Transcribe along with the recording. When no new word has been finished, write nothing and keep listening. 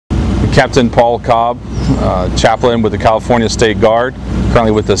Captain Paul Cobb, chaplain with the California State Guard,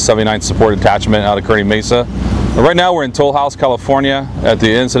 currently with the 79th Support Detachment out of Kearney Mesa. Right now we're in Toll House, California at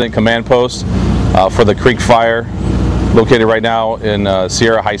the Incident Command Post for the Creek Fire, located right now in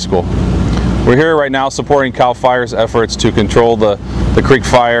Sierra High School. We're here right now supporting CAL FIRE's efforts to control the Creek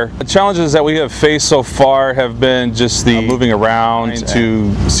Fire. The challenges that we have faced so far have been just the moving around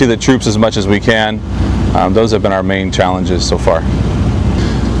to see the troops as much as we can. Those have been our main challenges so far.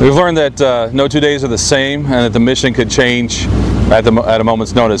 We've learned that no 2 days are the same and that the mission could change at a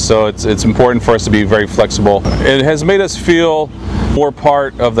moment's notice, so it's important for us to be very flexible. It has made us feel more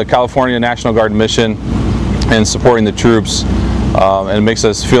part of the California National Guard mission and supporting the troops, and it makes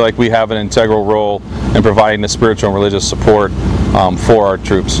us feel like we have an integral role in providing the spiritual and religious support for our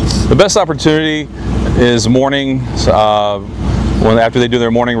troops. The best opportunity is mornings, after they do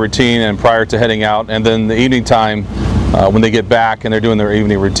their morning routine and prior to heading out, and then the evening time when they get back and they're doing their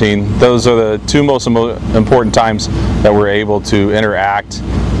evening routine. Those are the two most important times that we're able to interact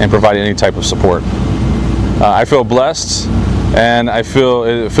and provide any type of support. I feel blessed, and I feel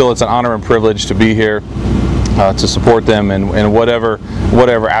it's an honor and privilege to be here to support them in whatever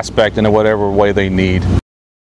aspect and in whatever way they need.